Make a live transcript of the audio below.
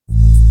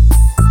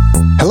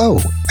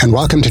and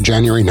welcome to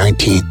January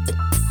 19th.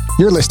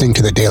 You're listening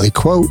to The Daily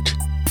Quote.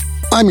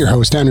 I'm your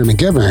host, Andrew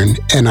McGivern,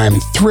 and I'm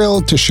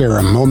thrilled to share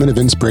a moment of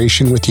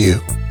inspiration with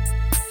you.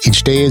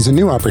 Each day is a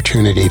new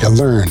opportunity to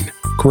learn,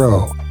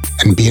 grow,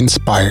 and be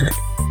inspired.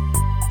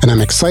 And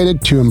I'm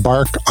excited to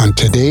embark on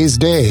today's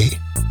day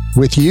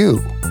with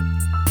you.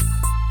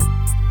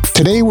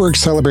 Today we're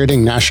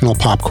celebrating National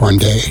Popcorn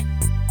Day.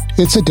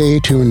 It's a day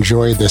to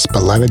enjoy this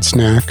beloved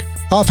snack,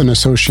 often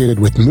associated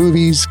with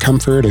movies,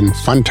 comfort, and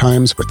fun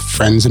times with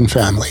friends and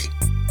family.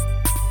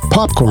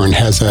 Popcorn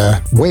has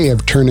a way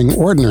of turning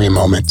ordinary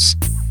moments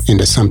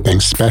into something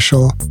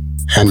special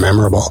and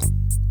memorable.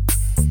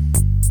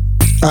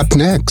 Up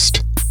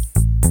next,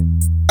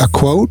 a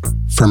quote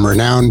from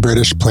renowned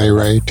British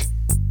playwright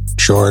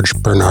George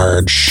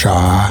Bernard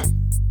Shaw.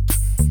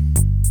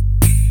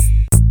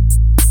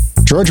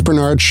 George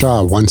Bernard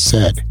Shaw once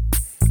said,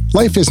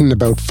 "Life isn't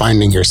about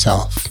finding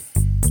yourself.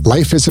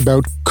 Life is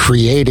about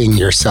creating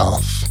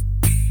yourself."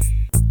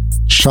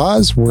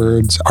 Shaw's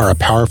words are a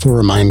powerful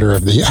reminder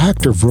of the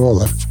active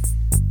role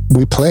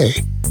we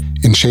play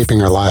in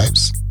shaping our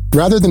lives.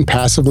 Rather than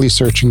passively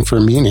searching for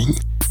meaning,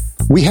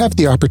 we have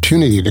the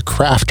opportunity to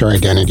craft our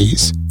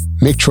identities,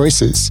 make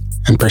choices,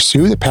 and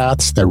pursue the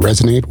paths that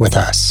resonate with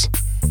us.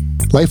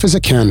 Life is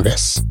a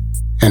canvas,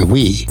 and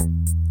we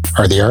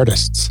are the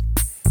artists.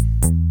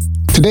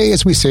 Today,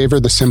 as we savor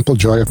the simple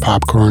joy of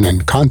popcorn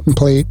and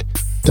contemplate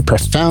the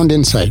profound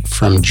insight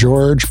from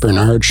George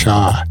Bernard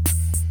Shaw,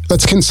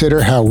 let's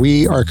consider how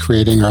we are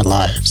creating our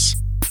lives.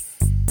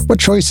 What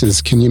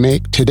choices can you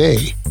make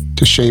today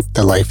to shape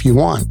the life you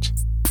want?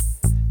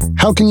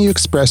 How can you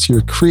express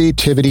your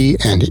creativity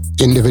and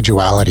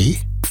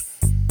individuality?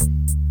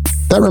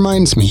 That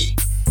reminds me,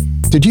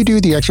 did you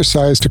do the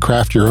exercise to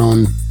craft your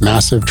own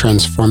massive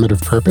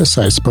transformative purpose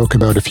I spoke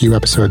about a few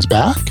episodes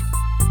back?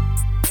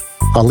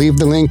 I'll leave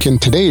the link in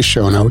today's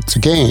show notes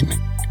again,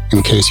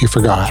 in case you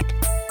forgot.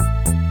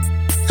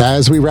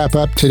 As we wrap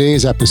up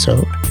today's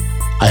episode,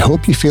 I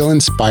hope you feel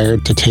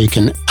inspired to take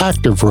an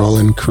active role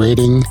in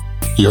creating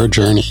your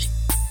journey.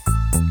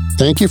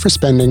 Thank you for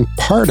spending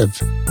part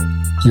of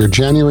your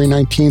January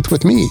 19th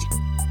with me.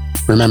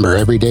 Remember,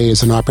 every day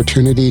is an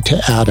opportunity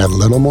to add a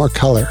little more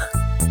color,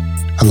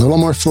 a little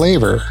more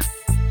flavor,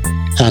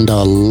 and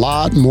a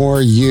lot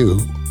more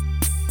you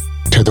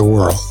to the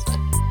world.